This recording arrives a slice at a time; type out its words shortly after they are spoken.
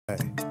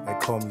They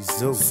call me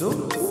Zoo.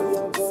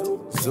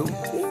 Zoo.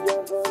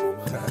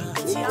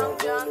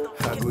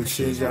 I go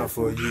change out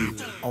for you.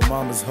 On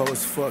mama's hoe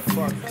as fuck.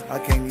 I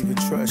can't even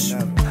trust you.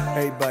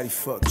 Everybody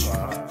fuck you.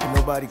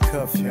 Nobody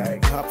cuff you.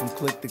 Hop from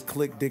click to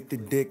click, dick to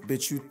dick,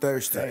 bitch, you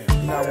thirsty.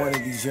 You're not one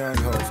of these young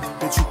hoes.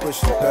 Bitch, you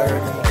pushing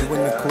 30. You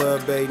in the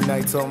club 8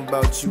 nights talking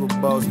about you a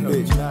boss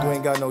bitch. You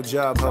ain't got no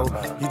job, hoe.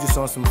 You just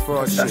on some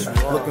fraud shit.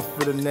 Looking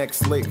for the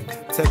next lick.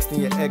 Texting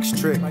your ex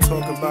trick.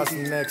 Talking about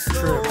some next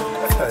trip.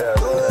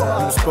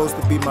 You was supposed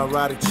to be my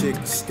rider chick.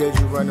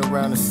 Schedule running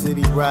around the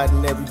city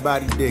riding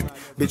everybody dick.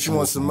 Bitch, you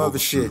want some other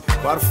shit.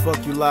 Why the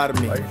fuck you lie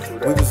to me?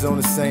 We was on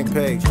the same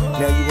page.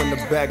 Now you in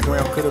the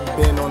background, could've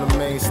been on the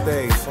main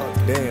stage.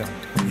 Damn,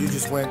 you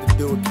just went to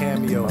do a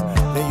cameo.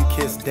 Then you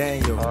kissed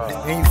Daniel,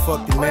 and you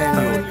fucked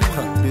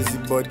Emmanuel. Busy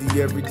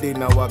body every day,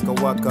 now waka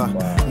waka.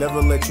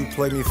 Never let you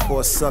play me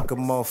for a sucker,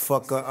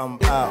 motherfucker,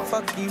 I'm out.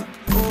 Fuck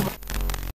you.